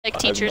Like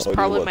teacher's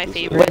probably my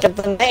favorite. Look at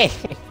the name.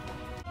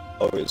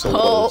 Okay, so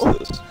what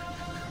is this?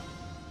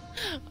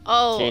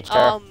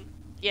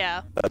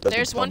 Yeah.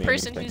 There's one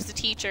person who's the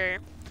teacher,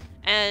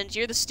 and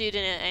you're the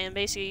student, and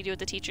basically you do what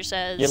the teacher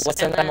says. You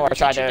listen and to them or the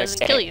try teacher to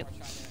doesn't escape. kill you.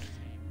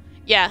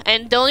 Yeah,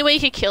 and the only way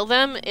you can kill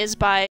them is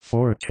by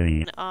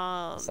assassinating.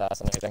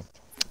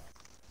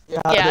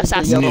 Yeah,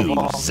 assassinating.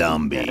 New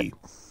zombie.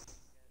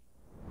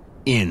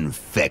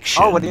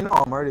 Infection. Oh, what do you know?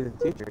 I'm already the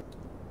teacher.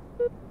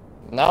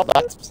 No,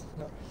 that's.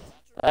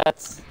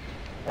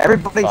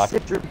 Everybody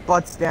sit your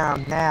butts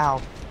down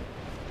now.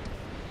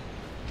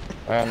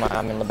 Where am I?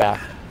 I'm in the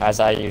back, as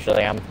I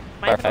usually am. Am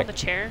I even on the Perfect.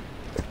 chair?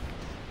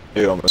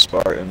 Yeah, I'm a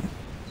Spartan.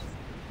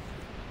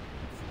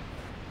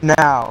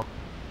 Now.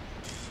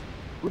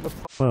 Who the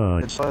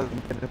fuck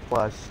doesn't get the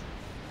flush?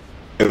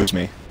 It was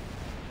me.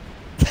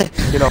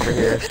 Get over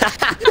here.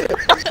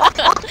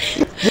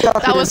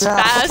 That was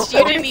fast.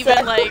 You didn't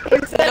even like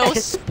no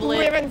split.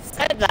 Who even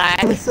said that?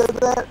 Who said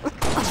that?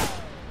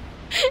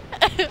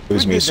 It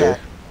was Who me, did sir. that?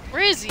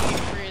 Where is he?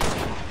 Where is he?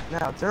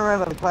 Now turn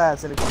around in the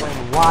class and explain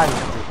why you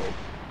did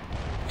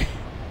it.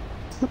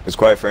 Because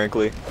quite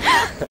frankly,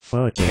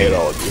 I hate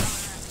all of you.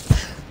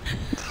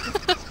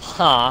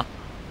 Huh.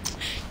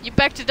 You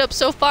backed it up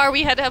so far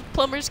we had to have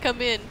plumbers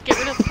come in. Get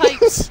rid of the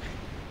pipes.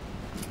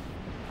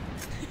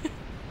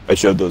 I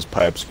shoved those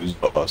pipes who's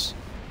us.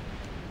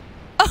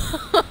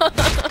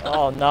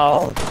 Oh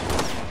no.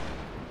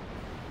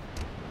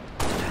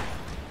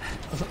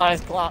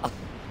 Nice claw.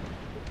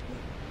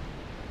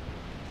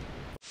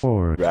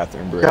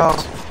 Bathroom breaks. Go.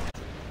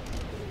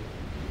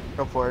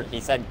 Go for it. He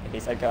said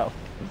go.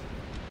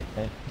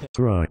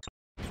 Right.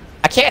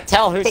 I can't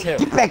tell who's Hey, who.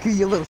 get back here,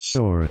 you little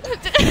Short.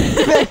 Get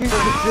back here,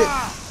 little shit.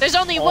 There's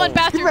only one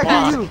bathroom. Get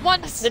back here, you.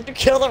 One. Did you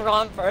kill the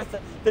wrong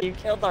person? Did you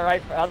kill the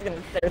right person? I was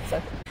gonna say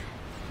something.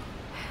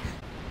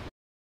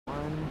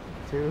 1,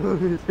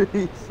 2,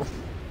 3.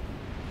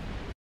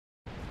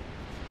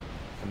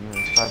 And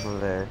then 5 over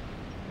there.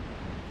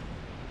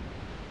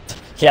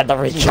 He had the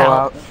Go recount.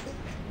 out.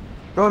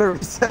 Go to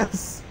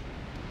recess.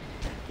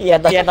 He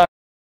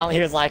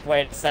was like,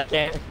 wait a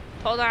second.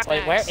 Hold on.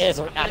 Wait, Max. where is?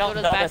 I'm I gonna don't go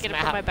to know the back this and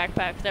put my map.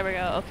 backpack. There we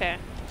go. Okay.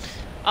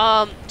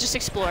 Just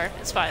explore.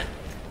 It's fine.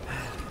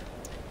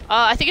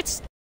 I think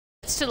it's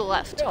to the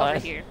left over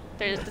here.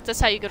 That's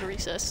how you go to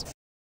recess.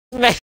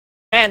 Man,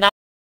 now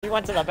you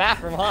went to the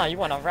bathroom, huh? You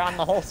went around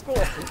the whole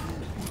school.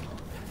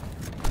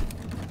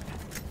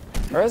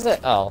 Where is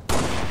it? Oh.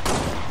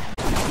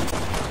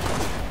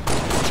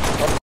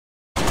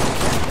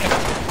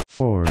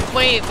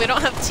 Wait, we don't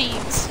have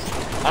teams.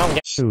 I don't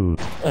get Shoot.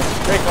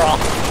 free for all.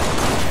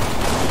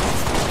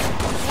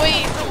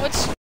 Wait, which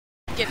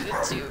get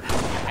into?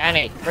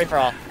 Annie, free for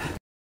all.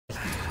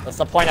 What's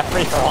the point of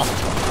free for all?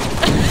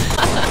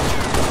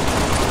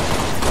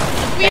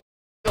 We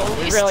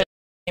We're really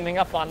teaming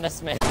up on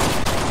this man.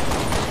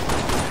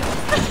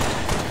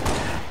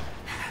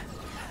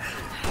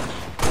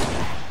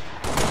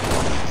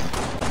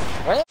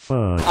 Where?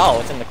 Oh,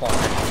 it's in the corner.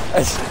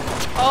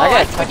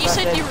 Oh, when you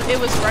said it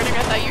was running,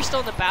 I thought you were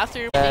still in the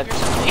bathroom or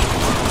something.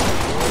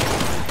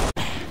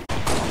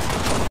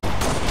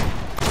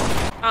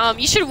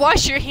 You should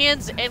wash your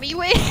hands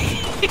anyways.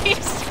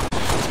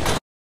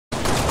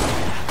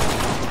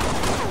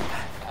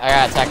 I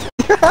got text.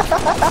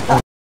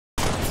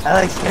 I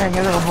like scaring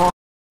a little boy.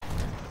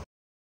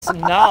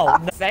 No,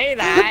 say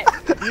that.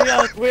 You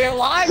know, we're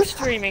live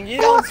streaming.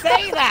 You don't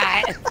say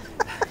that.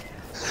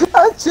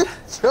 I'm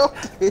just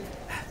joking.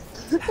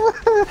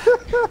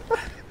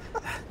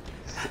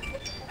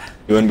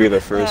 You wouldn't be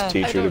the first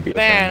teacher to be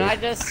Man, offended. I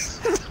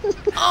just...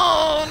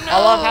 Oh no! I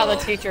love how the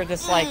teacher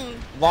just like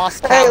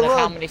lost count of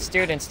how many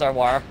students there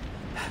were.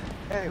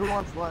 Hey, who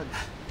wants lunch?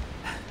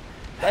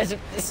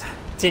 This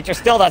teacher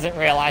still doesn't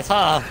realize,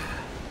 huh?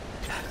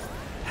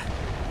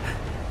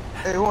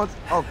 Hey, who wants?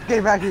 Oh,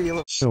 get back here, you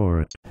little.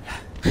 Short.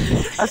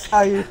 I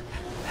saw you.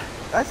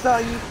 I saw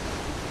you.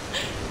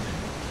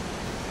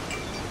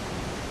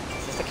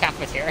 Is this the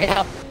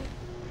cafeteria?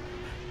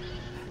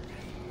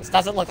 This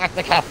doesn't look like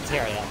the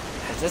cafeteria.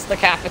 Is this the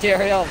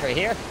cafeteria over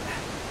here?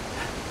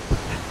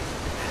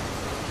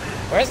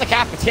 Where's the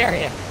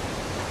cafeteria?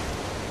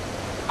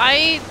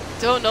 I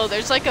don't know.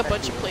 There's like a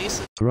bunch of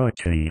places.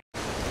 Righty. I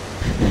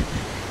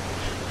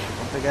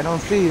don't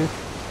see you.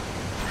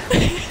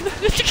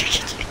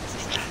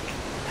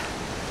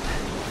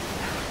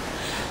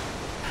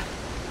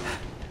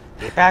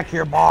 Get back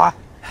here, boy.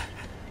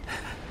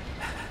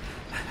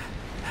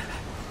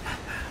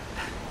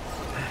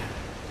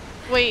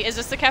 Wait, is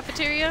this the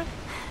cafeteria?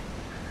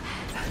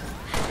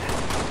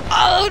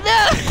 Oh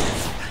no!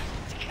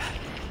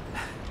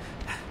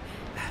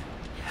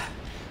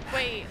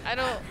 Wait, I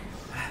don't.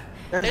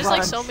 There's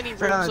like so many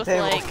rooms with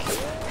like.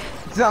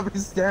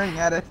 Somebody's staring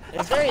at it.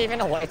 Is there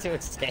even a way to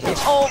escape?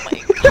 Oh my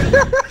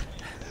god!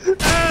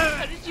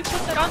 How did you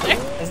put that on there?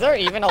 Is there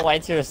even a way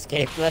to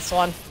escape this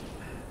one?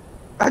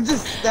 I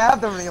just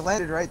stabbed him and he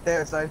landed right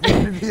there, so I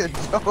think it'd be a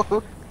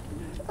joke.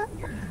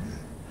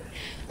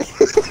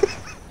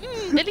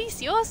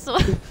 Delicioso.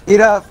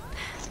 Eat up.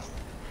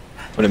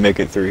 I'm gonna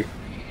make it 3.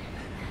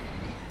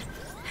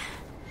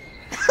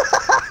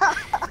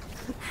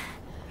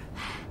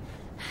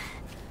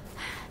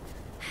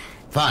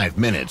 5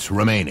 minutes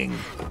remaining.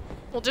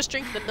 We'll just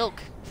drink the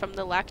milk from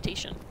the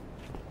lactation.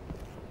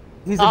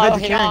 He's a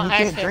vegetarian, he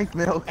can't drink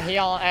milk. He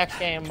on X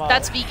game mode.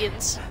 That's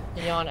vegans.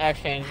 He on X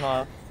game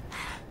mode.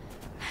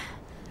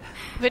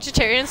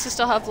 Vegetarians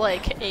still have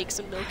like eggs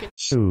and milk and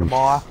Shoot.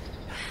 Boah.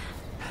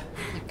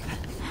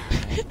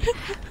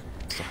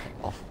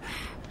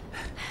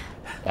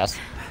 Yes.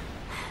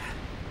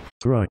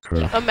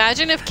 Striker.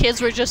 Imagine if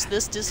kids were just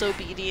this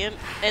disobedient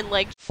and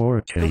like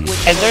 4K.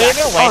 Is there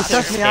even a way Oh, to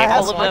trust me, escape I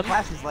have all of my them?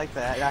 classes like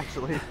that,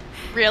 actually.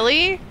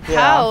 really? Yeah,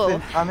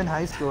 How? I'm in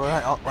high school, I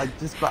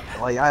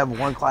have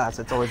one class,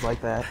 it's always like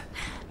that.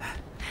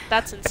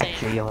 That's insane.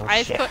 Yellow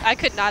I shit. I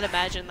could not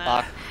imagine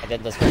that. Fuck, I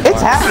did this before.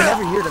 It's happened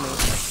every year to me.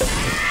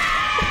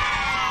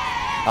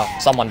 Oh,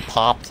 someone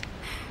popped.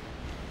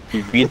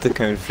 You beat the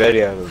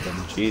confetti out of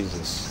them,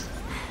 Jesus.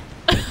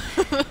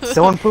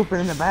 Someone pooping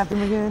in the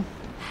bathroom again?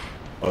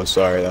 Oh,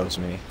 sorry, that was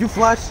me. You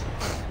flush?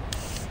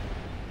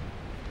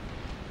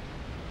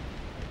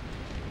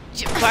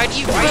 Why do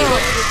you go to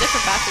the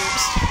different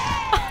bathrooms?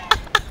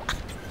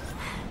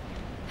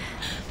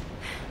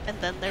 And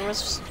then there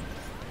was.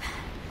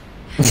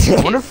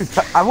 I wonder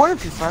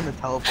if you found the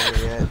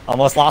teleporter yet.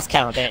 Almost lost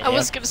count, didn't I you?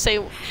 was gonna say,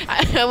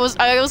 I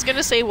was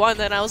gonna say one,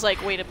 then I was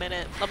like, wait a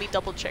minute, let me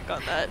double check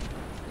on that.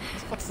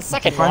 What's the Did you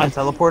second find one? the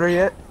teleporter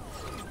yet?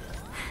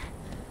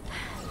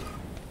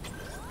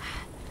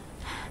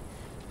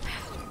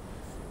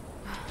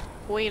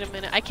 Wait a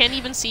minute, I can't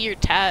even see your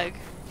tag.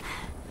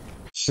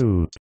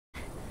 Shoot.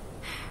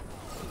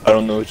 I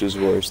don't know which is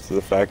worse,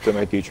 the fact that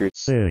my teacher is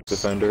a 6.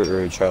 defender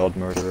or a child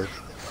murderer.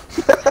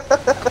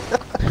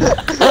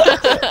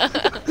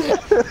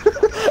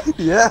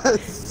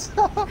 Yes!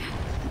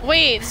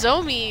 Wait,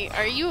 Zomi,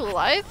 are you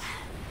alive?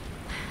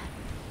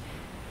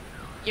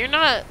 You're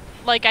not,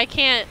 like, I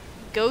can't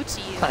go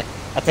to you. I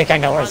think I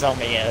know where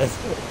Zombie is.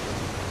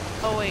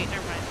 Oh wait,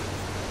 never mind.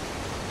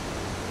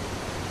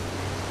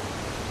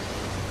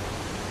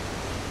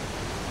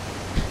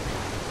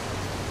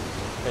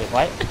 Wait,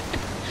 what?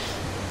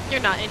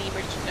 You're not any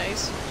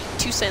merchandise.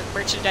 2-cent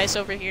merchandise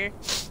over here.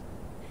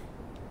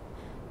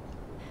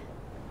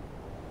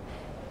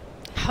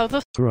 How the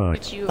f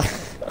Strike. did you?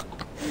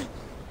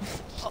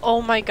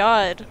 Oh my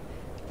god.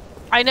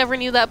 I never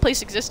knew that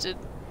place existed.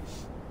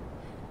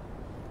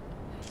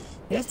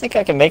 You guys think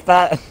I can make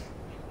that?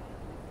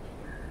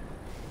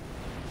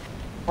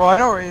 Oh, I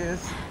know where he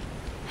is.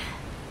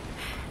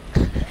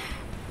 Let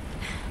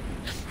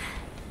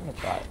me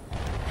try it.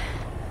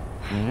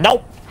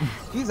 Nope!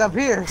 He's up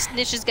here.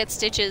 Snitches get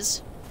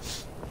stitches.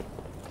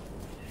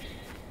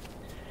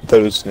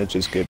 Those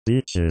snitches get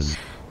Bitches.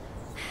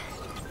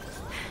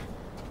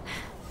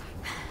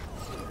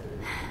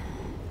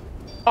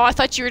 Oh, I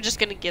thought you were just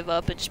gonna give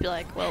up and just be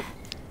like, well,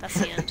 that's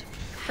the end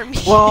for me.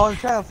 Well, I'm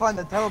trying to find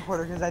the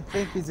teleporter because I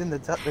think he's in the.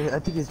 I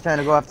think he's trying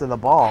to go after the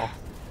ball.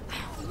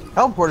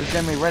 Teleporter's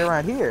gonna be right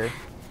around here.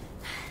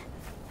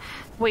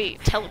 Wait,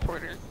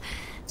 teleporter.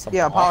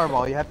 Yeah,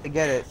 Powerball. You have to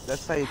get it.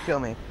 That's how you kill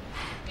me.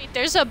 Wait,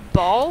 there's a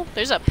ball?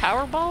 There's a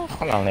power ball?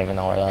 I don't even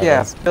know where that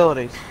Yeah, is.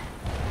 abilities.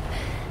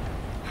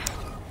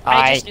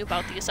 I just knew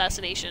about the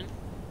assassination.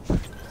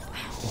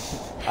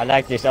 I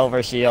like this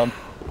silver shield.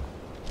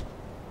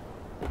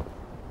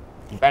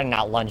 You better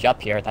not lunge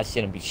up here. That's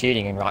gonna be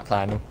cheating in rock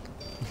climbing.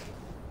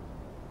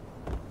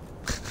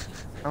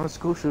 I'm a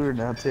school shooter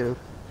now too.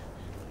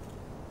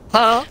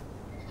 Huh?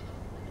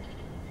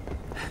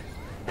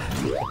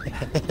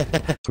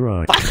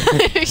 Strike.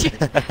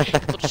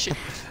 Little shit.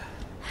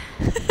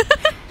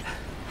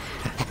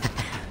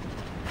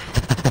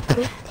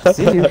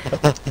 See you.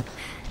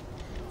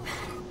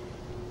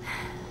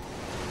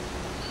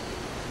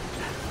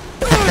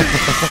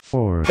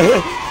 Four.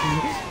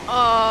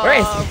 Where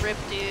is Oh, he? rip,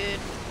 dude.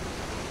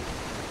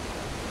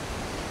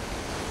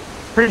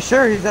 Pretty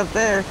sure he's up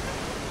there.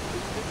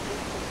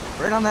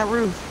 Right on that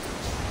roof.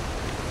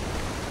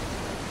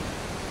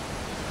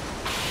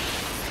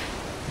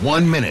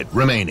 1 minute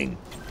remaining.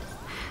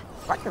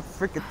 If I could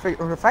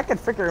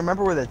freaking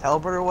remember where the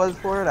teleporter was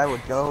for it, I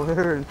would go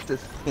there and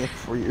just camp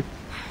for you.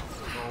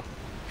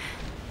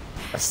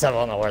 I still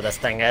don't know where this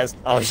thing is.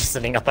 I was just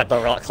sitting up at the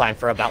rock climb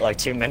for about like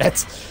 2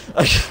 minutes.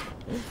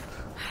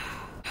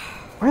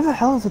 Where the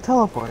hell is the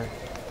teleporter?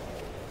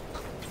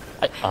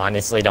 I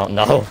honestly don't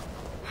know.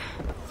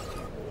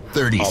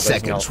 30 Oh, there's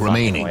seconds no fucking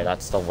remaining. way.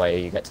 That's the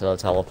way you get to the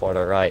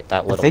teleporter, right?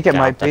 That little think it gap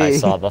might that I be.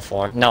 saw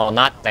before. No,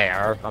 not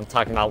there. I'm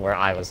talking about where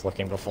I was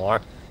looking before.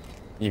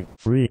 You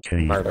Freaky.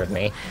 murdered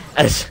me.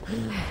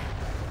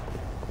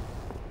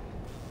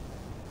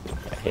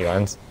 He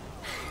runs.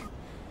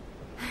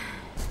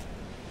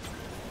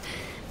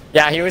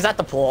 Yeah, he was at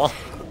the pool.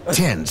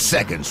 10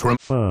 seconds remaining.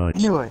 Fudge.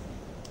 Knew it.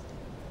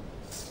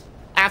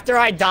 After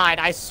I died,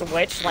 I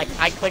switched, like,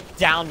 I clicked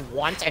down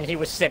once, and he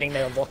was sitting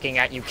there looking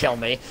at you kill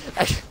me.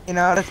 You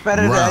know, it's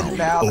better to Round end it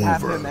now than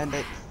have over. him end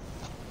it.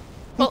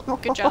 Well,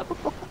 good job.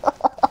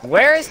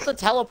 Where is the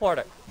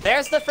teleporter?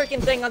 There's the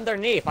freaking thing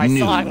underneath. I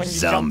saw it New when you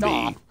jumped zombie.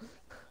 off.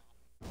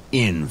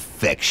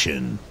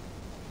 Infection.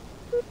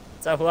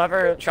 So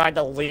whoever tried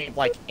to leave,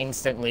 like,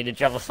 instantly, did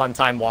you have a fun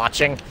time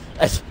watching?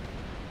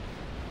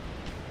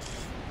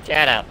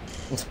 Shut up.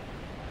 This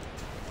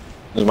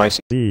is my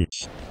seat.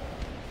 Beach.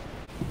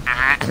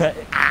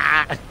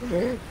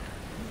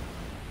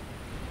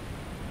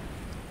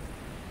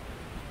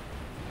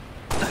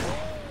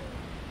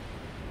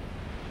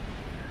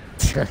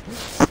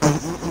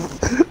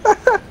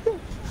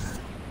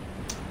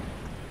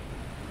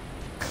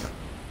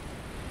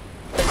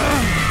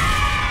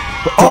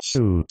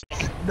 Shoot.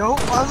 Nope,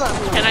 I'm not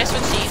doing Can I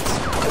switch seats to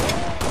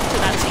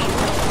that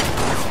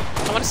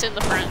seat? I want to sit in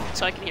the front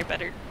so I can hear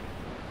better.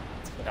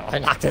 No, I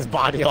knocked his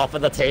body off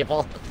of the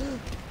table.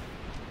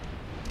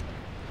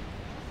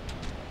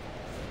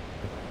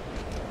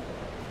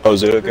 Oh,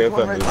 is it okay There's if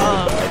I one move right to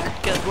the there.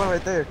 back? Good. There's one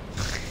right there.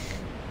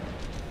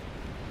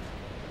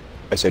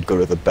 I said go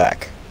to the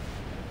back.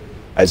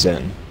 As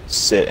in,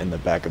 sit in the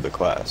back of the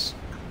class.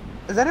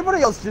 Does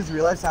anybody else just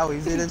realize how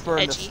easy it is for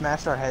him to Edgy.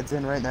 smash our heads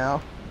in right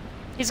now?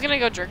 He's gonna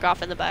go jerk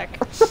off in the back.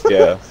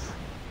 Yeah.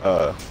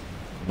 I'm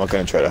not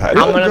gonna try to hide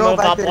I'm it. gonna Go move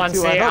back up there one too,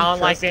 seat. I I don't don't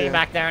like trust being him.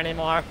 back there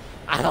anymore.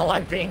 I don't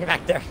like being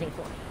back there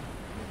anymore.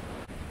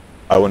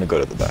 I want to go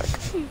to the back.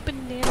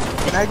 Banana.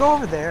 Can I go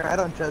over there? I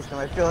don't trust him.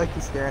 I feel like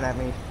he's staring at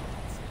me.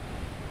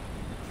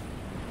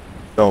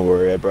 Don't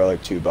worry, I brought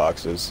like 2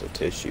 boxes of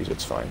tissues.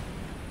 It's fine.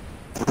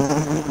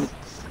 I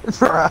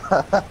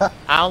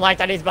don't like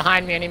that he's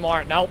behind me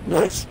anymore. Nope.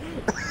 No,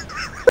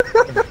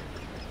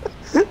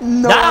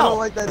 No! I don't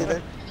like that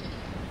either.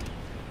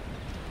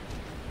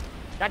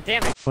 God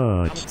damn it. I'm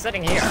Fudge.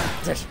 sitting here.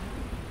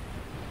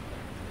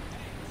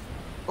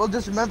 Well,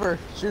 just remember,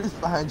 shoot's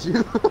behind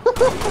you.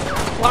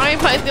 Why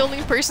am I the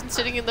only person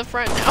sitting in the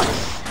front now?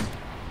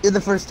 You're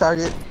the first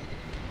target.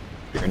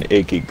 You're an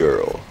achy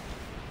girl.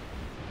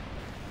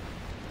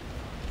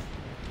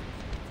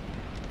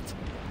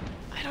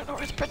 I don't know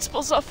where the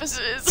principal's office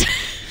is.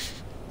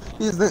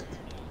 He's the...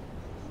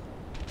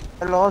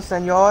 Hello,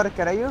 senor.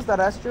 Can I use the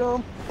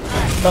restroom?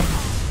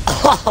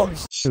 Oh,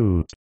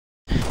 Shoot.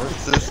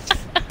 Racist.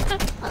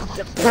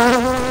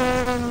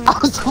 I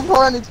was a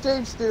foreign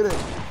exchange student.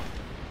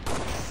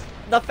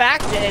 the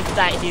fact is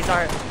that he's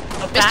our...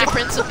 Mr.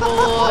 Principal.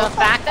 The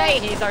fact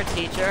that he's our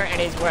teacher and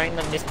he's wearing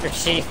the Mr.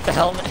 Chief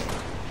helmet.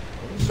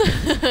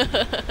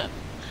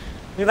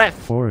 Look at that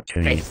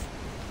 4K. face.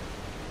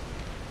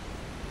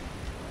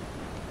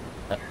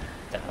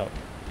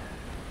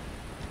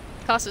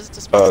 Class is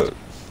dismissed.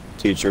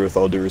 Teacher, with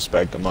all due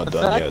respect, I'm not The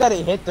done fact yet. that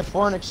he hit the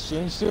foreign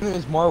exchange student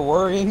is more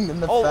worrying than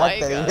the Oh fact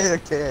my that God. he hit a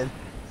kid.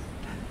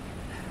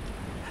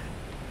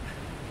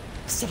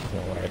 I still don't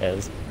know where it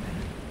is.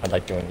 I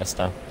like doing this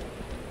stuff.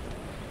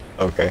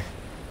 Okay.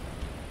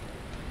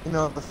 You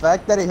know, the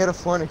fact that he hit a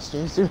foreign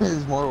exchange student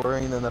is more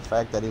worrying than the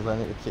fact that he let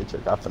a kid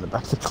jerk off in the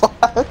back of the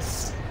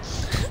class.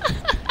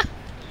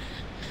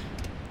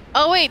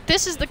 Oh wait,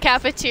 this is the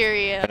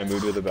cafeteria. Can I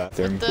move to the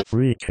bathroom? The-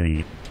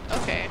 3K.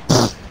 Okay.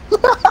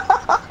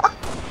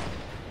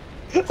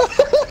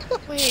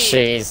 Wait.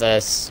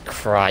 Jesus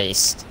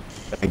Christ.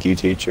 Thank you,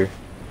 teacher.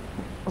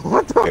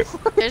 What the Here.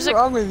 fuck There's is a-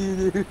 wrong with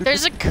you, dude?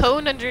 There's a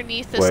cone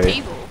underneath this Wait.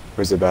 table.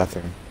 Where's the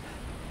bathroom?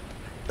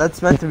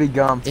 That's meant to be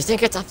gum. Do you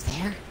think it's up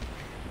there?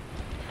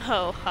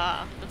 Oh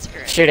ha, that's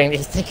great. Shooting, do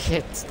you think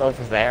it's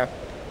over there?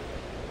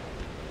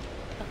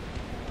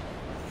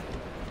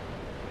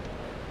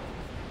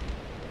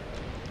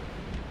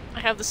 I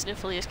have the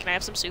snifflies. Can I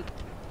have some soup?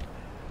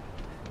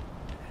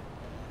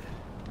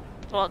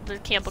 Well, the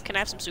Campbell, can I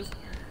have some soup?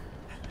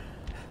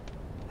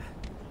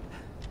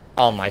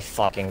 Oh my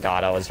fucking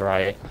god, I was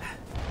right.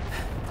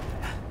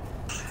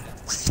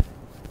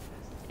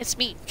 It's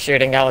me.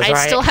 Shooting, I was I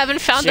right. still haven't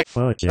found the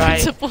Fudge. Right.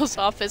 principal's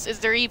office. Is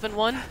there even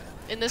one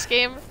in this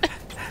game?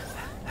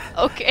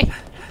 Okay.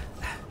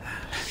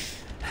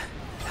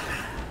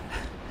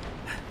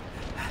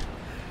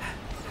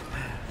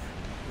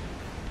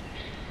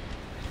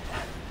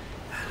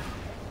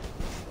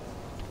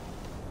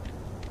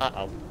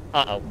 Uh-oh.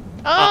 Uh-oh.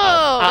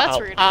 Oh, that's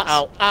where it is.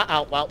 Uh-oh.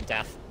 Uh-oh. Well,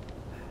 death.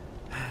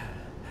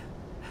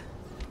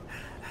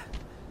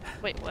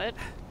 Wait, what?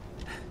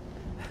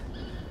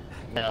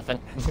 Nothing.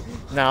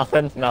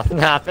 Nothing. Nothing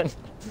happened.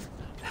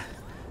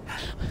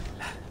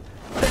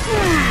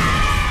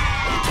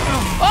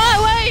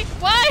 Oh, wait!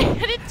 Why? I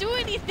didn't do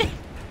anything!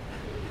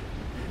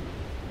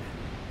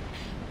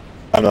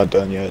 I'm not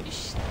done yet.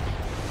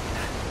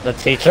 The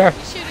teacher?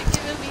 You should have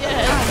given me a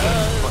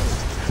heads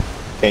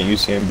up. Can't you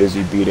see I'm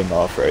busy beating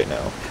off right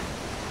now?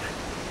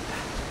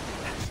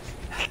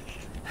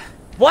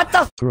 What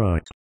the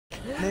Right.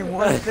 Name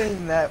one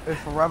thing that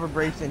if a rubber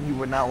breaks in, you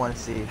would not want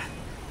to see.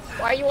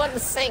 Why are you on the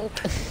sink?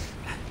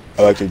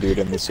 I like to do it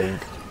in the sink.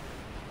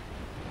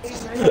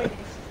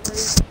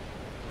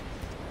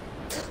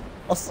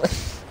 Also,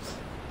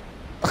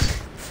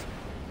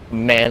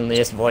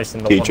 manliest voice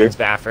in the Teacher? woman's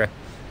bathroom.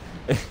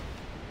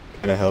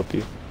 Can I help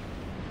you?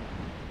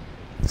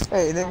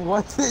 Hey, name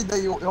one thing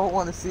that you don't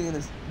want to see in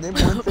this. Name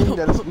one thing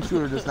that a school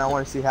shooter does not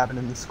want to see happen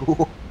in the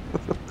school.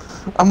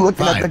 I'm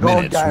looking at the 5 gold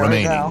minutes guy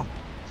remaining. right now.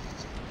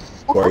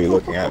 Why are you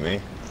looking at me?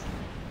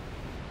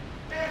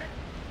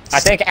 I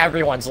think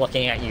everyone's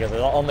looking at you.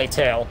 There are only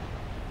two.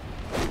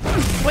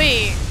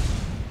 Wait.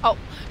 Oh.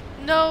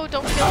 No,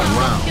 don't kill him.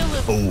 Don't kill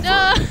him. Round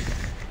No.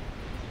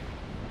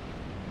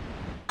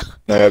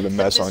 I have a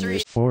mess on Misery. your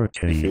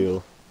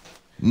 14.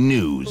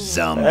 New feel.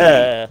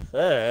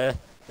 zombie.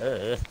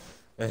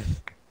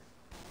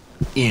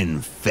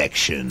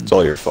 Infection. It's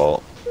all your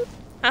fault.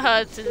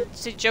 Haha,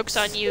 the joke's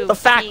on you. The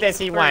fact being- is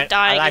he for went. I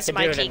dying like is to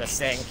my do it in kink. the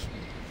sink.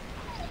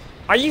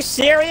 Are you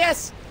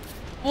serious?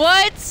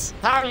 What?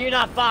 How are you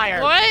not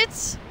fired?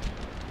 What?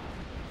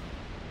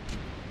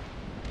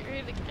 You're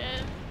it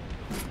again.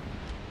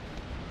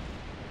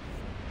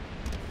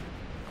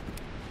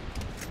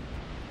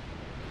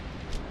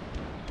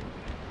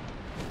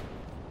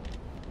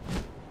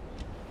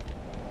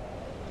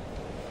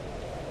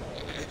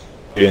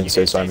 You didn't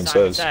say Simon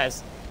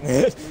Says.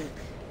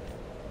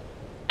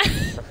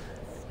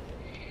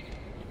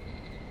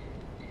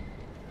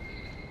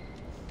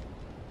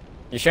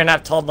 You shouldn't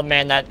have told the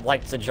man that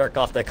likes to jerk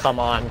off to come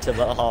on to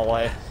the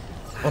hallway.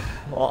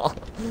 Well,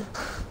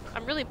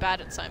 I'm really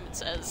bad at Simon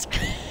Says.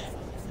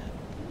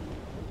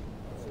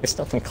 you're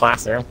still in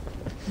classroom.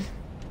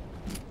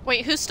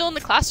 Wait, who's still in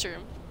the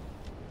classroom?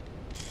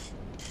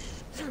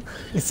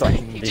 It's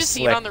like You just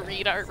see it on the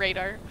radar.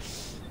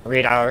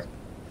 radar.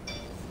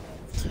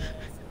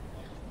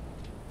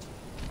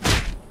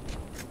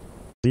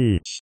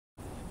 Beach.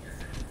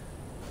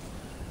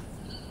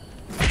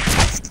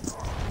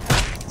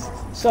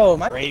 So,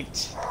 my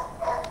Raped.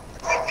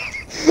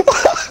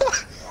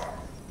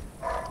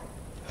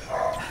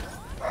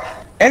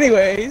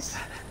 anyways,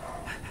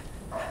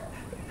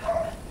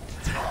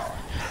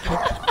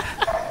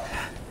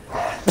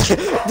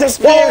 The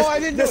spears! Whoa, I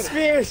didn't the do it.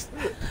 spears!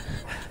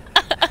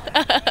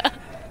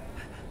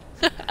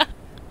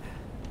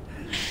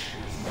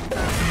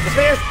 The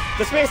spears!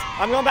 The spears!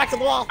 I'm going back to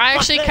the wall! I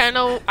Fuck actually this. kind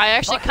Fuck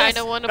of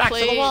this. want to Back to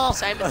the play wall.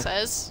 Simon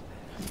Says.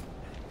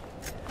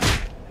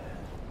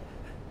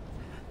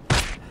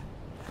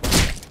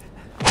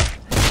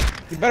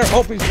 you better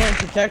hope he's wearing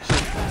protection.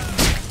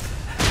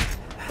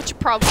 What's your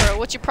problem, bro?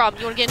 What's your problem?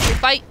 You want to get into a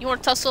fight? You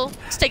want to tussle?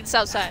 Let's take this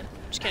outside.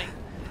 Just kidding.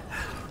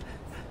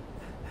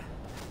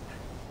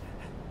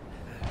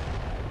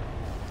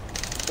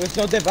 There's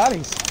no dead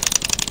bodies.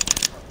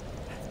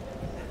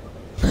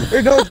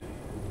 There's no.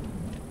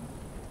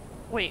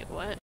 Wait,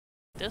 what?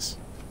 This?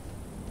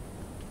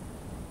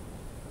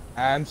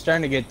 I'm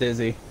starting to get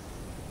dizzy.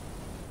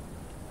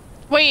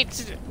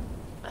 Wait!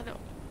 I don't.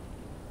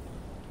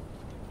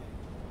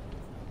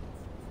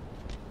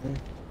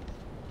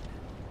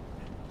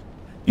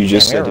 You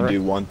just Yeah, said to we're-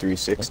 do 1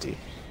 360.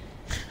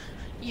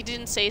 You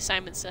didn't say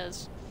Simon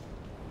Says.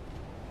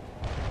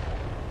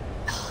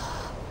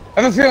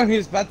 I have a feeling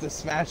he's about to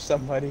smash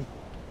somebody.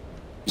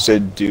 You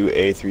said do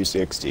a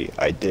 360.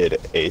 I did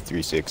a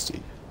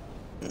 360.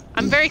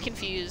 I'm very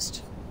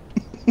confused.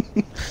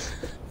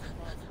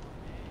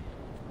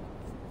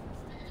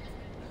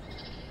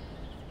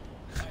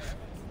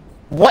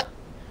 What?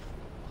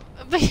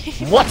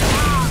 What?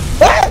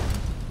 What?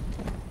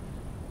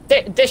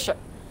 This.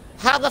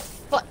 How the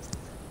fuck?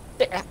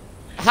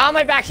 How am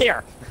I back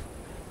here?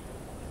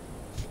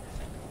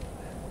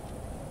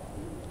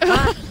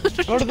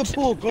 Go to the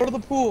pool. Go to the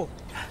pool.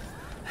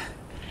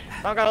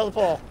 Don't go to the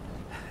pool.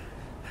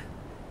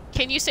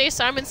 Can you say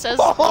Simon Says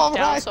Oh look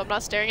down my- so I'm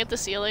not staring at the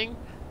ceiling?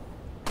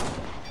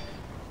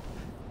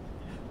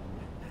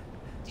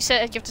 You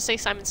said you have to say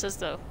Simon Says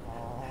though.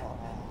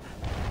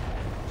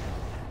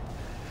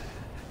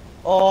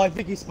 Oh, I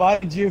think he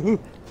spotted you.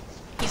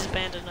 He's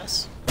abandoned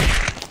us.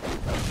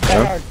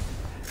 That hard.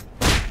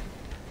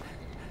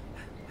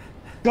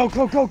 Go,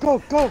 go, go,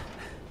 go, go!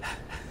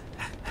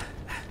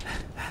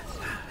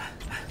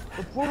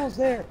 The portal's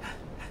there.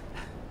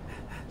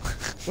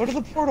 Go to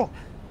the portal.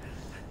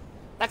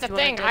 That's a You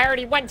wanna thing. go? I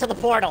already went to the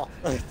portal.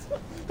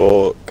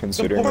 Well,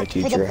 considering my for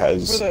the- teacher for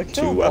has the 2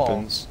 kill ball.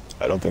 weapons,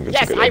 I don't think that's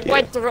Yes, a good I idea.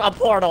 went through a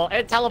portal. It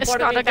It's teleported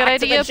not me a good back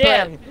idea, to the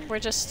gym. but we're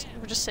just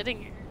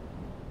sitting here.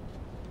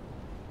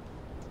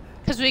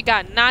 Cause we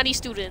got naughty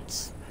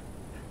students.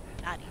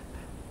 Naughty.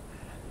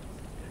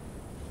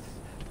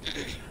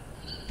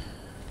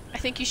 I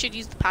think you should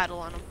use the paddle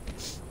on them.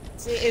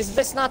 See, is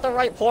this not the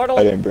right portal?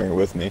 I didn't bring it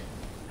with me.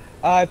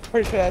 I'm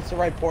pretty sure that's the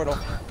right portal.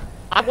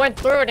 I went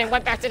through it and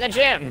went back to the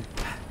gym.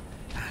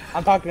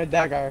 I'm talking to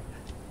Dagger.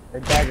 Or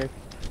Dagger.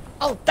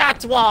 Oh,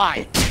 that's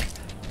why.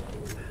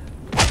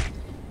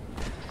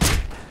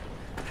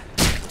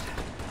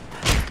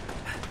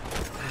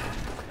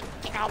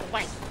 Get out of the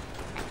way.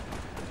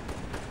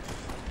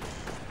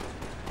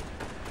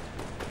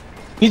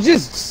 He's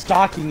just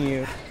stalking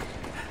you.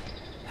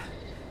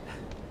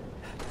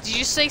 Did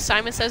you say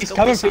Simon Says He's go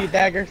coming piss for you, off?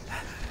 Dagger.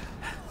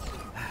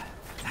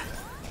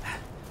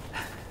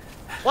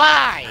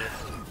 Why?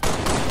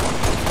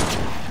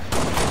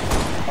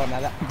 Oh, now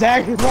that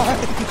Dagger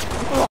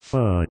run.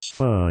 Fudge,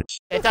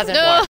 fudge. It doesn't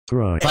No. work.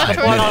 Crud. 5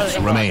 Portal minutes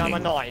doesn't work. I'm remaining.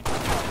 annoyed.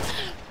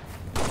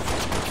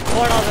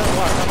 Portal doesn't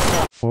work. I'm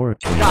annoyed.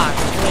 14. God,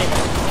 leave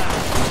it.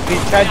 We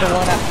tried the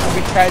one out.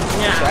 We tried.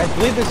 Yeah. I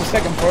believe there's a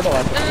second portal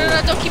at the No, no,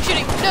 no, don't keep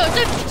shooting. No,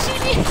 don't keep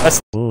shooting.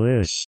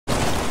 Bullish.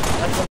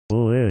 Let's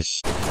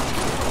Bullish.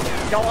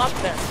 go up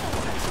there.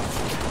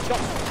 Go.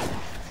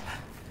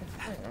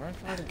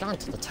 I've already gone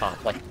to the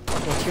top like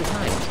fucking 2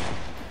 times.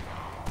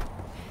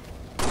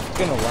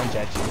 gonna lunge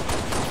at you.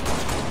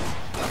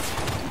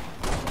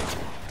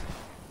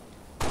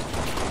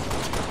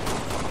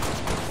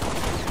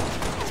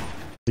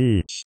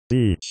 Beach.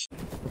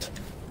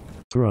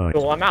 Right.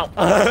 Oh, I'm out.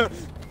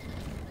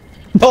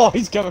 Oh,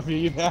 he's coming for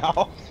you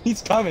now.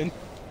 He's coming.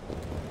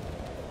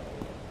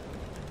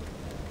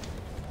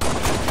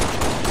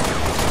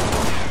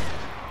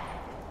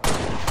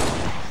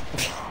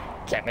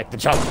 Can't make the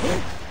jump.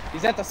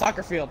 He's at the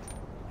soccer field.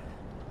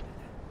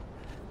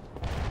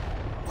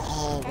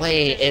 Oh,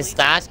 wait, is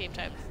that Game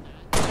time.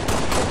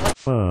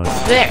 Fudge.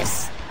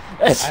 this?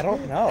 I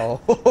don't know.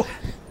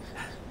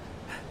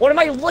 What am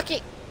I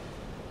looking?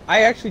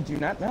 I actually do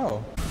not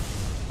know.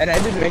 And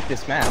I didn't make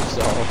this map,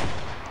 so...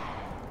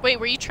 Wait,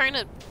 were you trying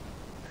to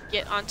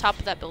get on top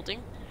of that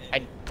building?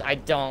 I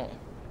don't.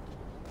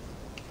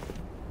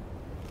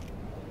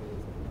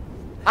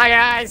 Hi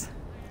guys.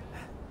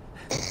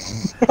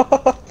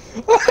 Hi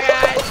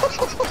guys.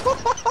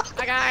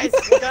 Hi guys.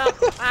 What's up?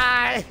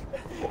 Hi.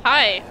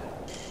 Hi.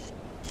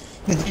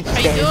 How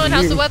you doing?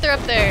 How's the weather up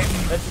there?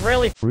 It's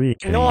really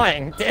Freaking.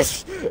 annoying.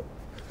 This.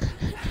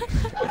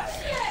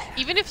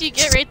 Even if you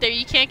get right there,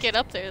 you can't get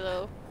up there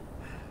though.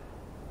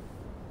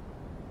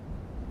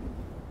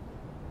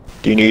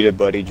 Do you need a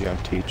buddy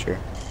jump teacher?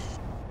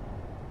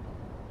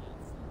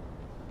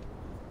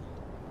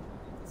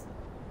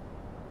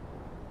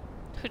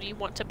 Who do you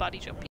want to body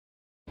jump?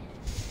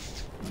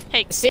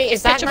 Hey, See,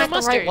 is that ketchup and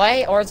not the right mustard.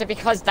 way, or is it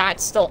because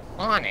that's still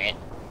on it?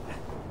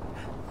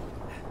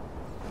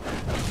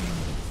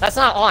 That's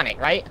not on it,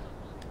 right?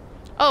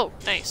 Oh,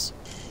 nice.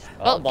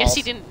 Oh, Well, guess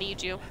he balls. didn't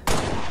need you.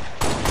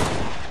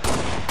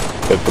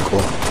 Typical.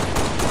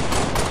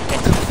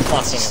 It's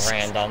fucking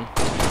random.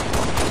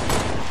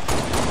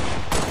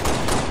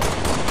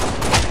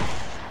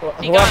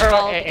 Be gone, Whoever,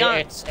 ball, be gone.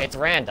 it's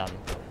random.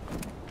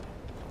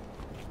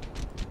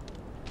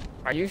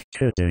 Are you?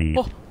 Kitty.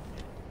 Oh.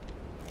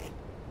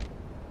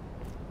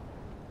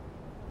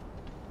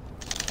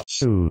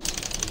 Shoot.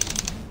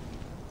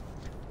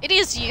 It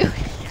is you.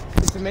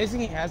 It's amazing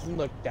he hasn't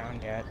looked down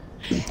yet.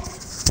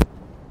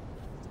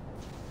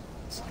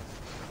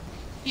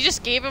 You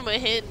just gave him a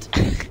hint.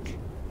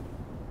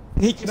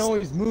 He can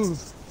always move.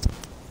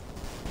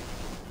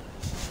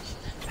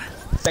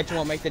 Bet you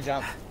won't make the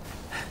jump.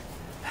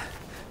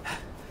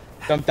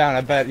 Jump down,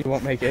 I bet you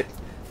won't make it.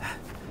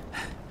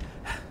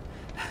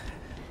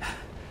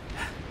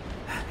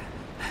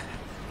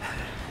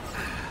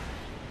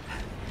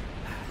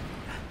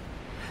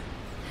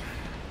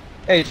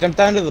 Hey, jump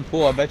down to the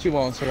pool, I bet you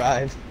won't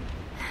survive.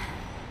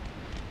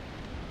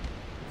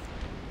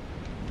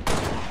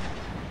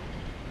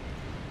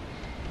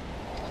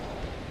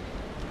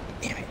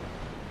 Damn it.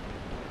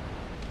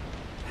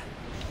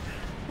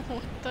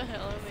 What the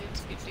hell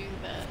makes me do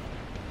that?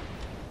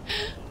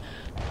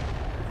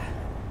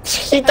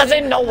 He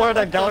doesn't know where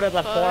to go to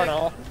the fuck?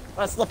 portal.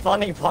 That's the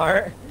funny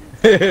part.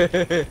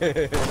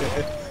 Dagger's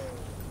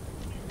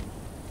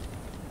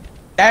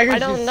I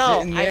don't just know,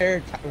 sitting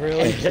there,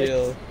 really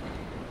chill.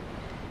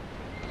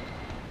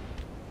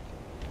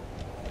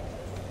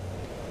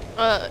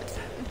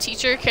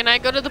 Teacher, can I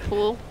go to the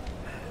pool?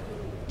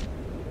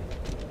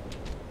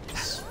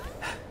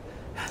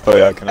 Oh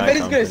yeah, can I I bet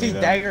he's come gonna for see you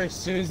then? Dagger as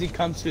soon as he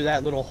comes through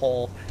that little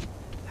hole.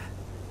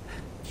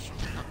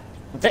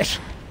 Shut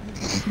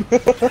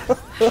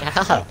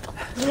up.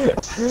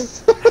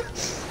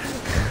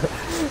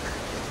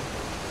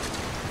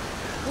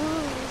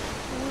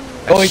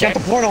 Oh, he got the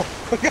portal!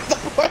 He got the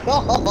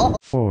portal!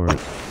 4.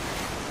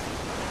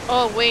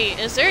 Oh wait,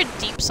 is there a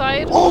deep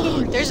side?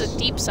 There's a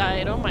deep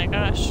side. Oh my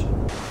gosh.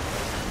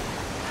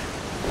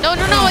 No,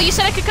 no, no! You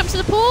said I could come to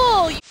the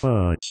pool.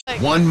 Fudge.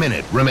 1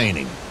 minute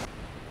remaining.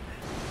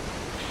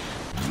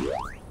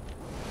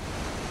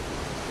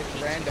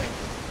 It's random.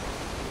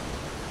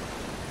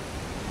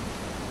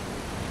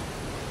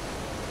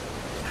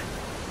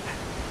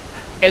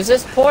 Is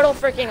this portal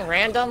freaking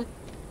random?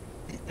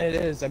 It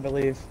is, I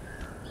believe.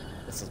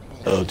 This is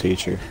Hello,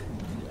 teacher.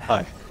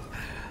 Hi.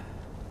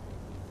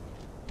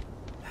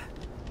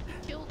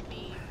 Killed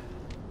me.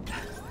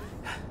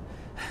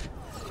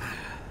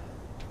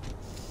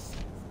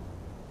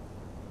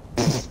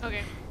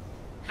 Okay.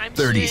 I'm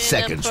 30 suing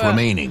seconds for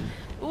remaining.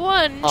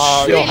 $1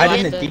 Oh, yo, hide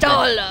in the trillion deep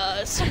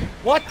dollars.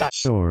 what the?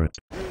 Short.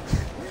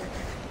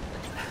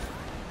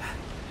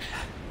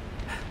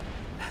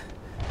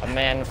 A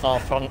man fell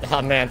from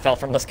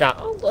the sky.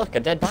 Oh look, a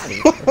dead body.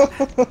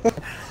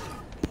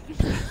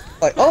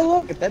 Like, oh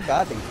look, a dead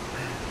body.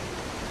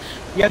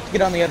 You have to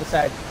get on the other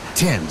side.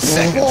 10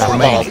 seconds Oh, Oh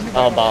balls. remaining.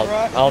 Oh balls.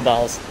 Oh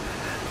balls.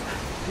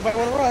 You might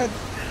want to run.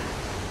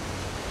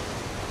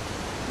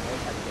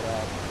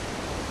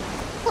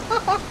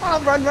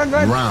 Run, run,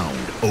 run! Round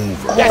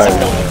over. Yes, I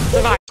still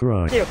survived.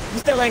 Right. You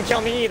still didn't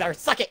kill me either.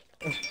 Suck it.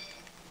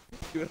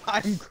 Dude,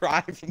 I'm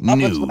crying. from how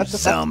much New left of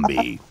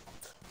zombie.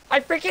 I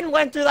freaking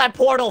went through that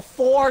portal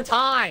 4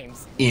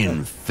 times.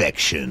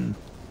 Infection.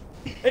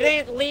 It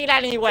didn't lead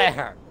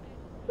anywhere.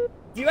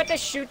 You had to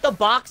shoot the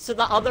box to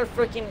the other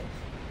freaking.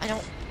 I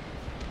don't.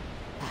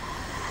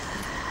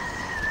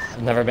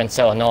 I've never been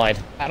so annoyed.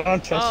 I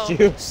don't trust Oh,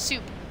 you.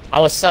 soup. I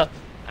was so.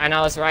 and I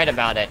was right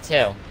about it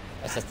too.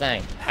 That's the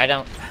thing. I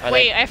don't.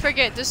 Wait, I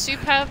forget. Does Soup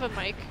have a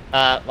mic?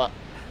 Well.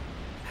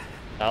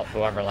 Oh,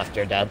 whoever left,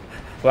 you're dead.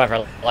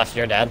 Whoever left,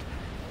 you're dead.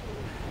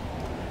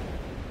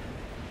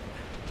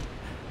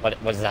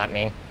 What does that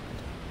mean?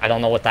 I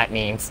don't know what that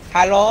means.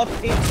 Hello,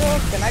 teacher.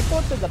 Can I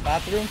go to the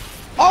bathroom?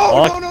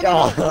 Oh,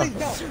 no, please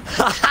don't.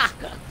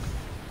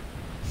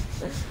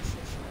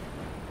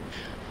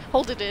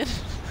 Hold it in.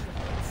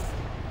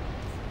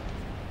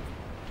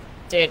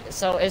 Dude,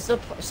 so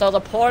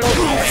the portal?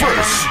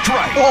 First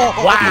strike.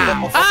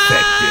 Wow.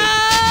 Infected.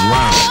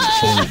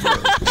 Round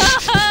over.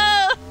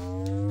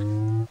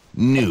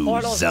 New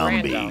Portal's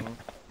zombie. random.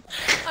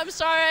 I'm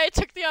sorry, I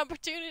took the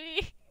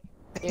opportunity.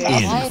 Dude,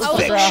 I was a little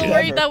Infection.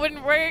 worried that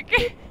wouldn't work.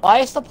 why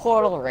is the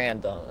portal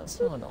random? That's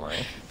so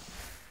annoying.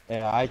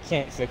 Yeah, I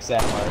can't fix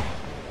that part.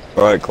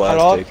 Alright, class,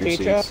 Hello, take your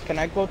teacher. seats. Can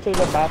I go to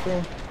the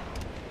bathroom?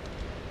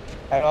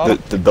 Hello?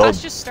 The bell,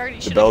 Class just started. You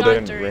the should've bell gone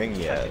didn't during ring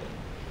fucking- yet.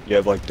 You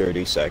have like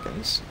 30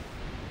 seconds.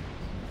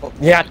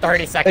 Yeah,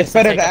 30 seconds. It's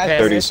better to to take a ask piss.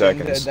 30 permission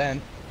seconds.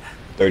 Then.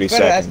 30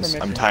 Better ask seconds. I'm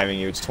permission. timing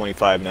you. It's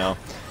 25 now.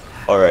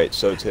 Alright,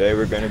 so today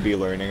we're going to be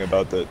learning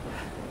about the...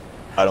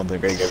 I don't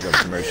think I gave them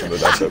permission, but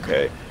that's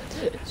okay.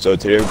 So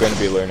today we're going to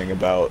be learning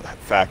about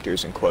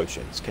factors and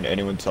quotients. Can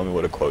anyone tell me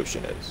what a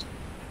quotient is?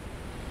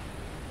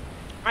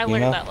 I You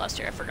learned know? that last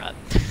year. I forgot.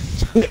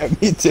 Yeah,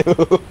 me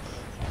too.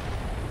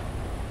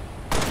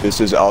 This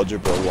is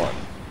Algebra 1.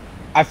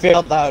 I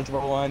failed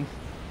Algebra 1.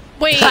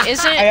 Wait,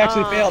 is it? I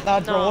actually failed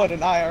Algebra no. 1 in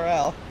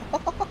IRL.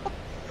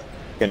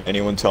 Can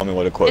anyone tell me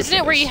what a quotient is? Isn't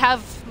it where you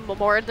have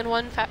more than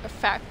one fat?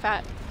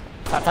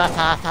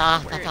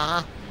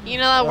 You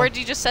know that word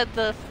you just said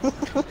with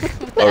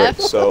the Alright, F?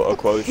 so a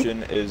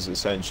quotient is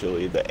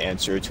essentially the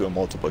answer to a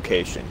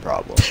multiplication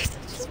problem.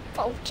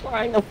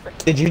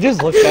 Did you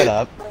just look that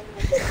up?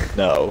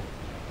 No.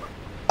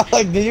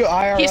 Like, did you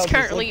IRL He's just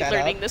look currently that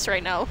learning up? this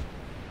right now.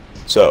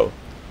 So,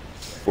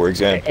 for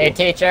example, Hey,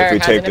 teacher, if we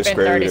take hasn't the it been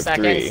square 30 root of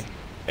 3 seconds?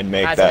 and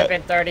make Hasn't that... it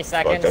been 30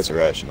 seconds? Fuck, that's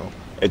irrational.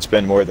 It's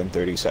been more than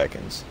 30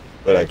 seconds,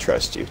 but I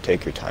trust you.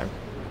 Take your time.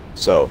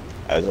 So,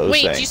 as I was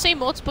Wait, saying... did you say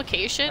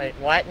multiplication? Wait,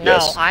 what? No,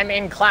 Yes. I'm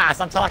in class.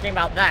 I'm talking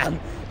about them.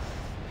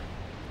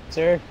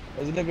 Sir,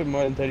 hasn't it been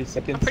more than 30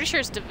 seconds? I'm pretty sure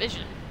it's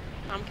division.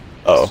 I'm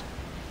confused. Oh.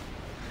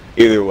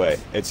 Either way,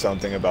 it's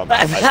something about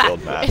math. I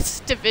failed math. It's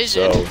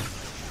division. So,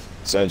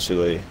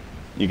 essentially,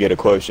 you get a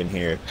quotient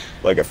here,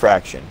 like a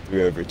fraction,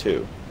 3 over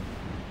 2.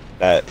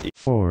 That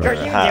 4, What are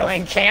you half.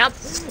 doing, camp?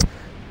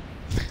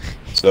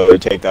 So you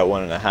take that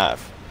 1.5,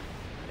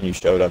 and you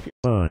show it up,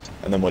 5,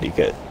 and then what do you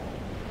get?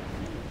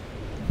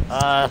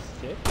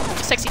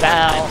 Sexy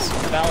Bell, times.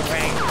 bell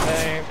ring,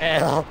 boom,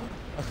 bell.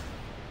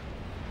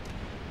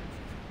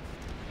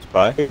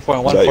 Pi? Is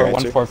that your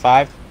answer?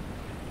 3.14145.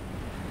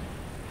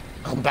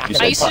 I'm back You in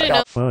said I used to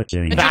know 5,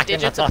 the Back in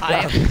the digits of fuck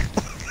pi. up.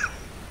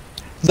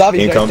 Zombies Can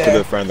you right come to there.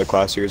 the front of the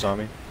class here,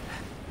 Zombie?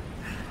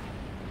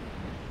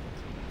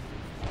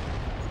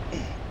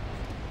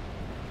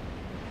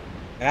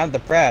 And I'm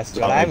depressed,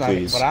 but Zombie, I'm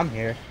please. but I'm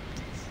here.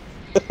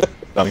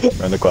 Zombie,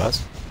 front of the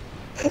class.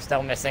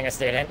 Still missing a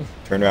student.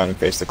 Turn around and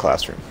face the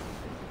classroom.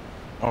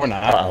 Or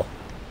not. Uh-oh.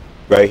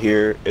 Right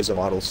here is a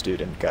model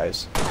student,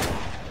 guys.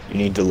 You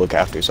need to look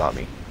after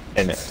Zombie.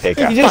 And take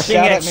You after just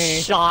Fucking shout get at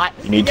me. shot.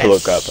 You need to Get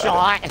look up at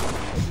shot.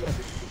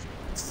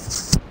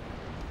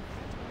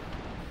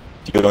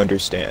 Do you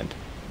understand?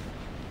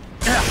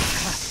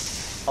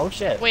 Oh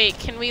shit. Wait,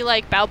 can we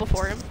like bow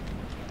before him?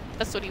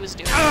 That's what he was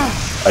doing.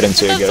 I didn't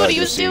say That's get out what of he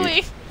your was seat.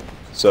 doing.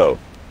 So,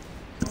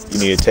 you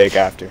need to take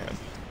after him.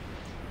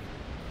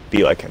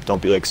 Be like him.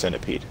 Don't be like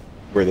Centipede,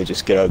 where they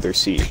just get out of their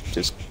seat,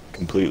 just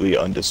completely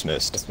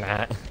undismissed. It's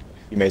Matt.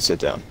 You may sit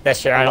down.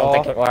 This year I don't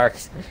think it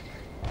works.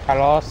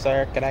 Hello,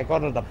 sir. Can I go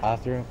to the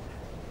bathroom?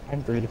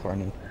 I'm really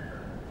horny.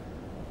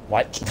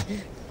 What?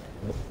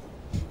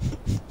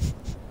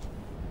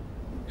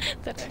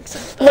 That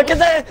accent. Look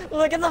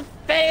at the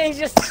face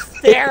just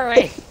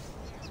staring.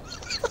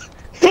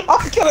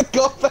 I'm gonna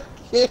go back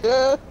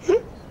here.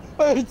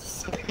 It's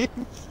safe.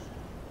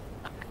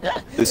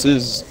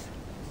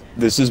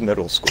 This is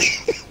middle school.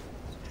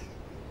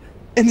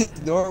 And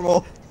it's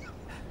normal.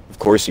 Of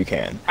course you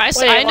can. I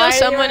Why know is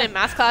someone there- in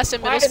math class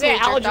in Why middle is school it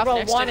who jerked off Algebra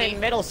next 1 to me. in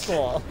middle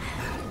school?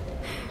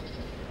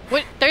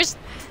 What? There's.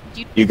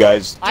 You You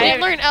guys. I didn't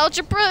am- learn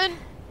algebra in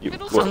You,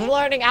 middle what- I'm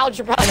learning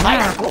algebra in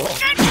high school.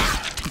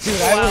 Dude,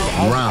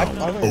 I Round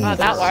Oh,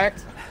 that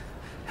worked.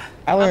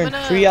 I learned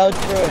gonna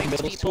pre-algebra in fix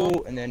middle people.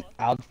 school and then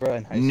algebra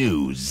in high school.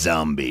 New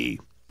zombie.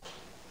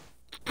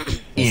 teacher.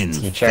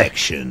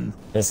 Infection.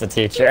 It's the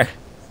teacher.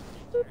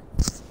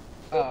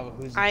 Oh,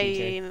 who's the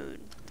teacher?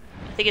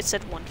 I think it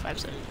said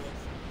 157.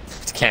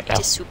 It can't go. It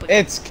is super.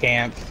 It's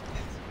camp.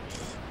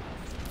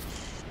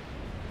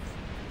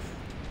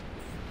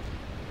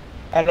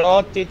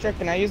 Hello, teacher.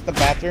 Can I use the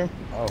bathroom?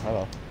 Oh,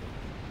 hello.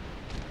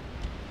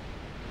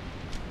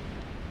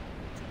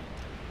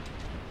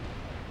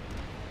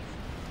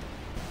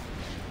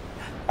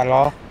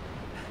 Hello?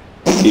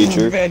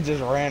 Teacher. Man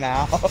just ran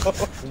out.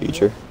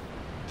 Teacher.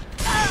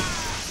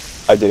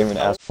 I didn't even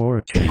ask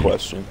 4, a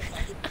question.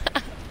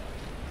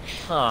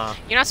 Huh.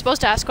 You're not supposed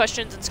to ask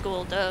questions in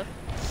school, duh.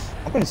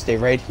 I'm gonna stay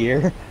right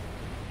here.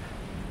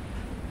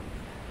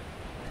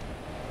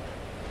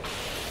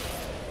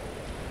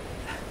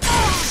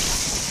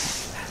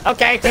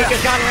 Okay,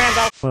 teacher's gone,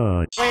 Rambo.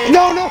 Fudge.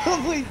 No, no,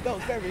 please, no,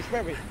 spare me,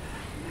 spare me.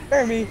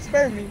 Spare me,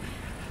 spare me.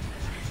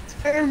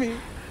 Spare me.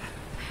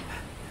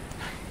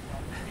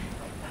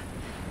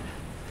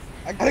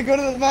 I gotta go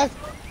to the back.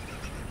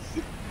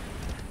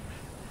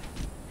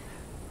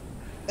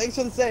 Thanks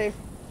for the save.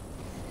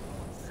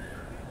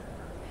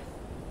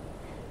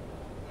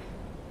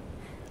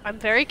 I'm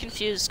very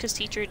confused because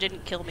teacher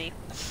didn't kill me.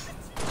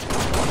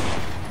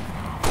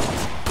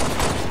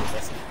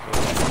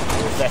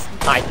 Who's this?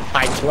 Hide,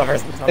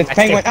 whoever's... It's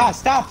Penguin. Ah,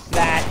 stop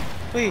that,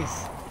 please.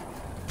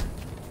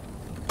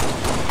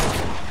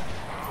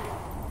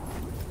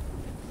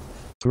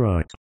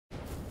 Right.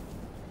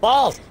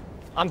 Balls!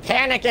 I'm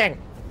panicking!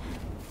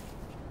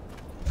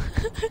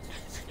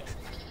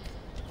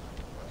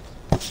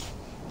 You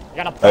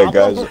got a Alright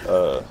problem?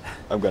 guys,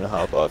 I'm gonna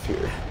hop off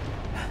here.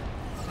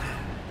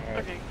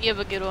 Okay, you have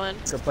a good one.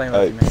 Good playing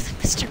with you, man.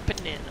 Mr.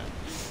 Banana.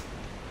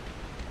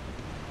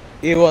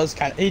 He was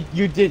kind of.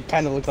 You did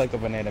kind of look like a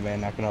banana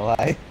man. Not gonna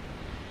lie.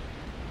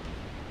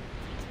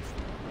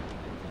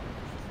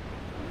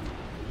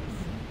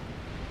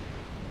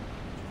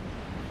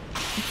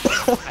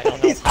 I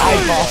don't know. He's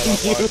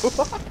eyeballing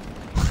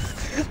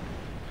you.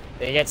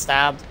 Did you get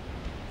stabbed?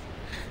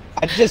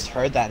 I just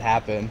heard that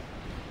happen.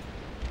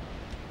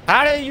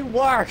 How do you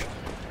work?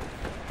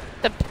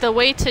 The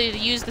way to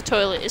use the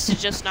toilet is to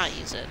just not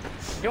use it.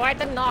 Do I have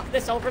to knock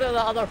this over to the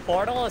other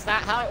portal? Is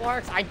that how it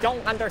works? I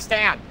don't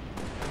understand.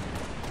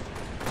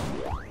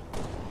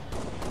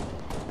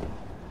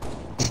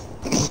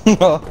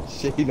 Oh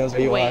shit, he knows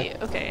where you Wait,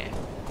 are. okay.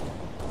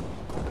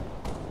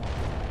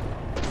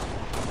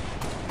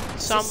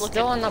 Is So I'm this looking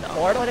still in the no.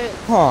 portal?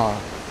 Huh.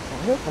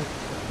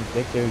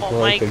 Ridiculous, Oh my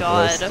like a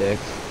God. glow stick.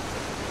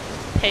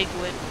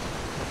 Penguin.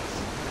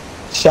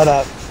 Shut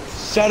up.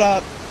 Shut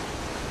up.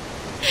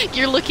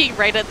 You're looking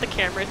right at the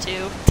camera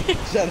too.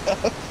 Shut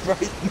up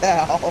right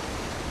now.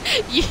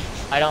 You-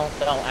 I don't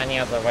know any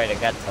other way to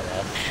get to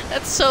this.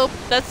 that's so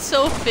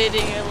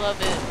fitting. I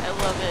love it. I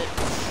love it.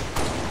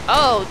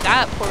 Oh,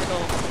 that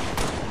portal.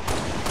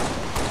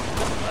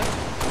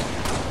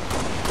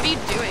 What are you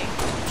doing?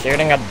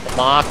 Shooting a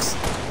box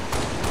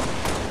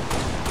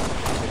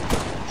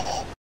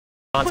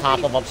on What top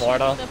are of a you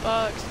portal shooting the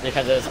box?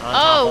 because it's on Oh,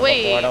 top of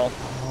wait. a portal.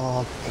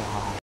 Oh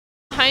god.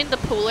 Behind the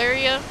pool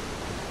area?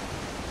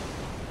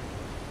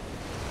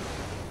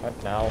 What?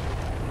 No.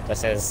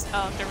 This is...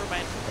 Oh, never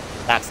mind.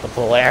 That's the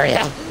pool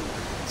area.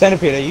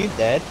 Centipede, are you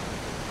dead?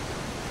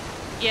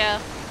 Yeah,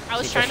 I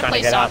was Teacher's trying to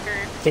play get up. soccer.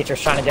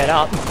 Teacher's trying to get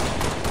up.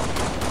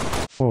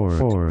 Four.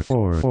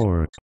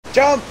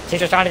 Jump!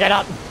 Teacher's trying to get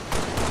up.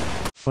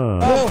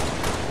 Fudge. No!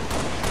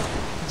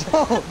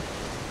 Jump!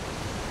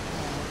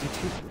 You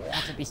two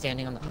have to be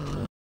standing on the...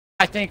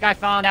 I think I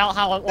found out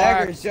how it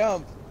Dagger, works.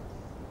 jump!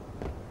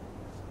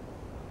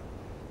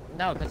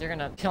 No, because you're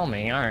gonna kill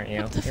me, aren't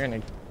you? You're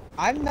gonna...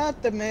 I'm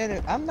not the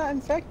man. I'm not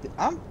infected.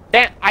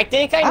 Damn, I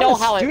think I I'm know a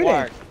how it student.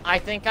 works. I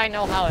think I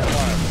know how it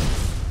works.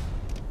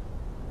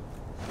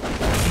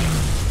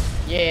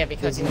 Yeah,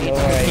 because you need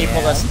two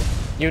people to...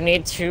 You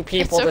need two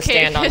people to It's okay,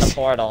 stand on the 'cause-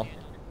 portal.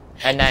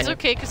 And then... It's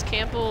okay, because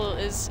Campbell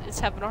is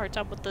having a hard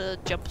time with the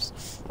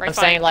jumps. Right, I'm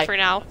fine, saying, like, for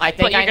now. I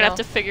think but you're I gonna know- have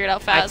to figure it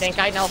out fast. I think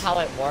I know how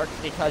it works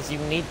because you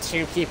need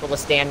two people to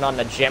stand on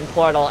the gym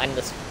portal and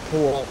the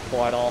pool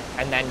portal,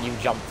 and then you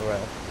jump through.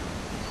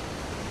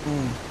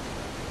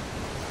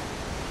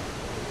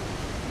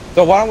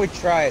 So why don't we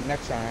try it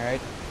next round,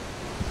 alright?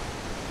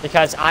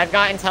 Because I've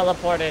gotten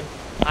teleported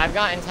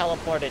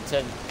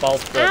to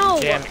both the Ow!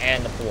 gym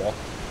and the pool.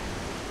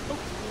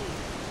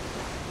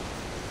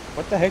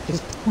 What the heck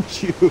just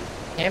pushed you?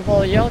 Campbell,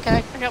 are you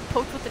okay? I got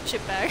poked with a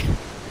chip bag. You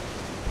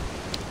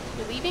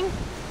leaving?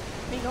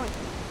 Where are you going?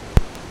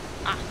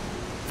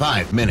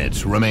 5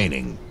 minutes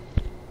remaining.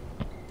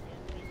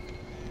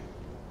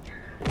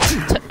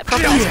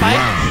 From the spike?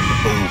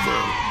 Round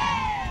over.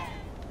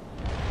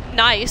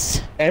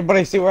 Nice.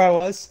 Anybody see where I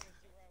was?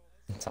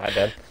 I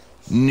did.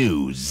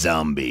 New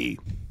zombie.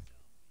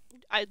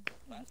 I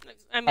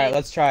mean, Alright,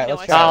 let's try it. no,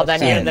 Let's I try Oh, it.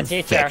 then you're the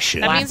teacher.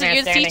 Infection. That Last means that man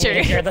you're the standing,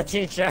 teacher. You're the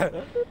teacher.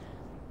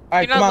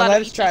 Alright, You're come not on, allowed let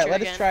to us be try it. teacher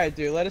Let us again. try it,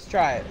 dude. Let us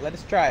try it. Let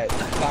us try it.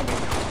 Zombie.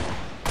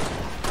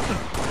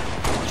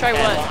 Try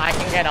Okay, what? well, I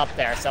can get up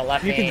there, so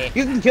let You me...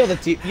 can kill the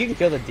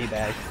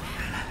D-bag.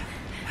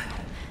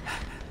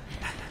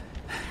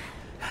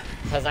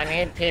 Because I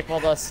need people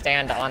to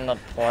stand on the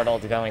portal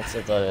to go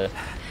into the...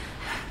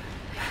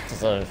 To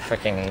the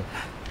freaking...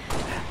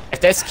 If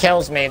this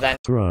kills me, then...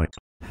 Right.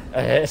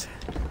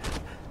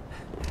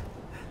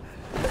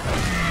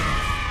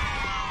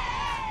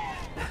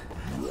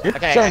 You're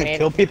Okay, trying I to need-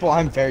 kill people?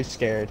 I'm very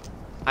scared.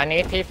 I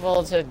need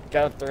people to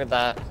go through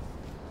that.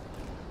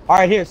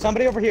 Alright, here.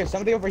 Somebody over here.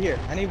 Somebody over here.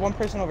 I need one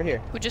person over here.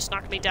 Who just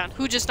knocked me down?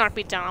 Who just knocked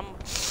me down?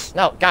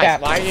 No, guys,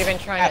 Cap. why are you even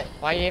trying to...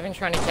 Why are you even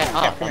trying to get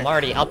up? come I'm here.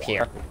 already up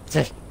here.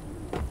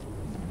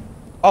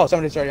 Oh,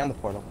 somebody's already on the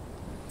portal.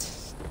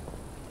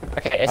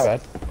 Okay, it's...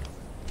 Alright.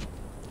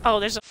 Oh,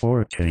 there's a.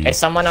 14. Is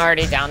someone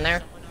already down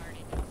there?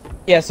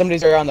 Yeah,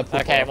 somebody's around the pool.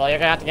 Okay, well, you're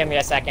gonna have to give me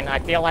a second. I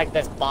feel like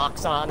this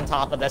box on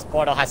top of this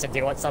portal has to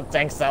do with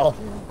something, so...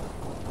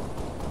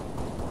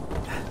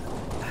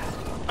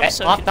 Get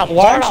so off the confused.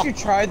 Why portal! don't you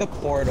try the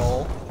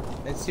portal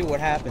and see what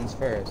happens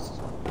first?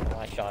 Oh,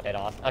 I shot it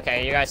off.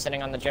 Okay, you guys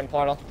sitting on the gym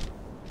portal?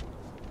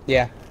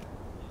 Yeah.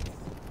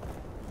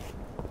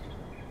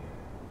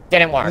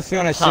 Didn't work. I have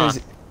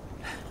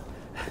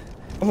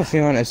a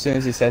feeling as soon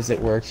as he says it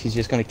works, he's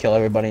just gonna kill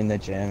everybody in the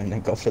gym and then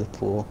go for the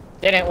pool.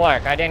 Didn't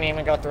work. I didn't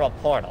even go through a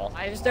portal.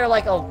 Why is there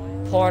like a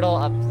portal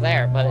up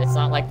there, but it's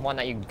not like one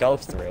that you go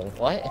through?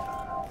 What?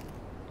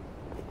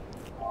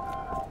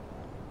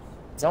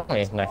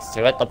 Somebody's next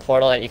to it. The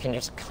portal that you can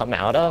just come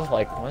out of?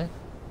 Like, what?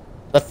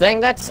 The thing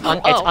that's it's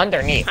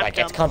underneath. I'm Like,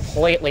 it's dumb.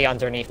 completely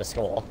underneath the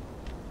school.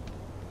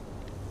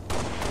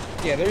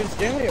 Yeah, there's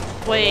generally a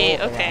portal Wait,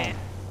 around- okay.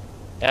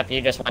 Yep,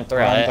 you just went through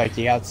around, it. like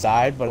the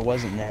outside, but it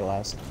wasn't there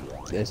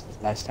this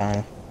last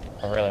time.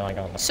 I really want to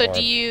go on the So floor.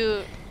 do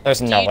you There's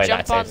do no you way jump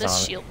that's on it. this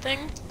Zom. shield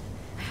thing?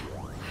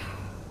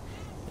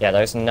 Yeah,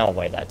 there's no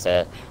way that's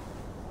it.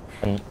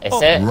 And is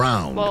Oh. it?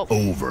 Round Well-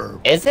 over.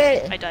 Is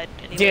it? I died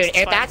anyways. Dude,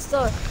 it's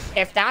fine.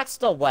 if that's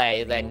the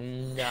way,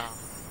 then no.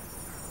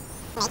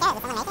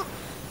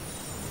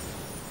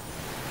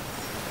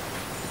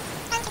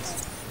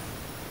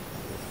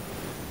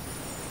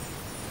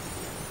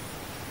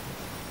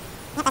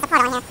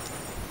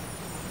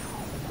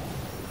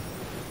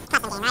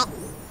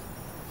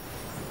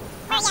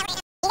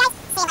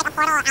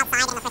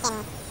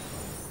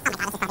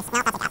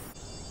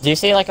 Do you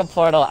see like a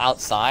portal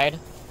outside?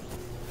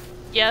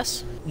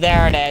 Yes.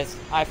 There it is.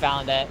 I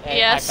found it.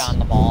 Yes. I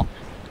found the ball.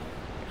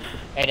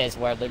 It is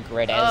where the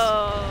grid is.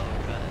 Oh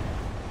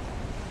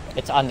god.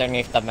 It's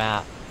underneath the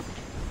map.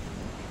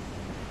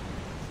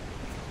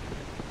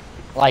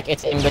 Like,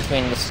 it's in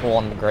between the school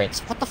and the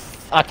grids. What the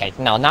f- Okay,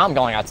 no, now I'm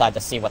going outside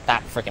to see what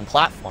that freaking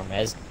platform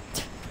is.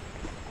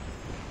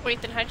 Wait,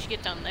 then how'd you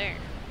get down there?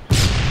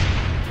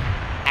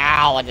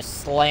 Ow, I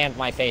just slammed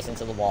my face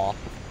into the wall.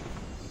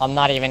 I'm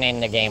not even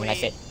in the game and I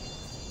say,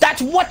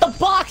 that's what the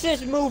box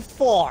is moved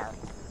for!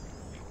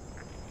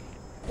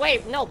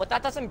 Wait, no, but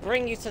that doesn't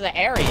bring you to the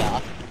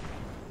area.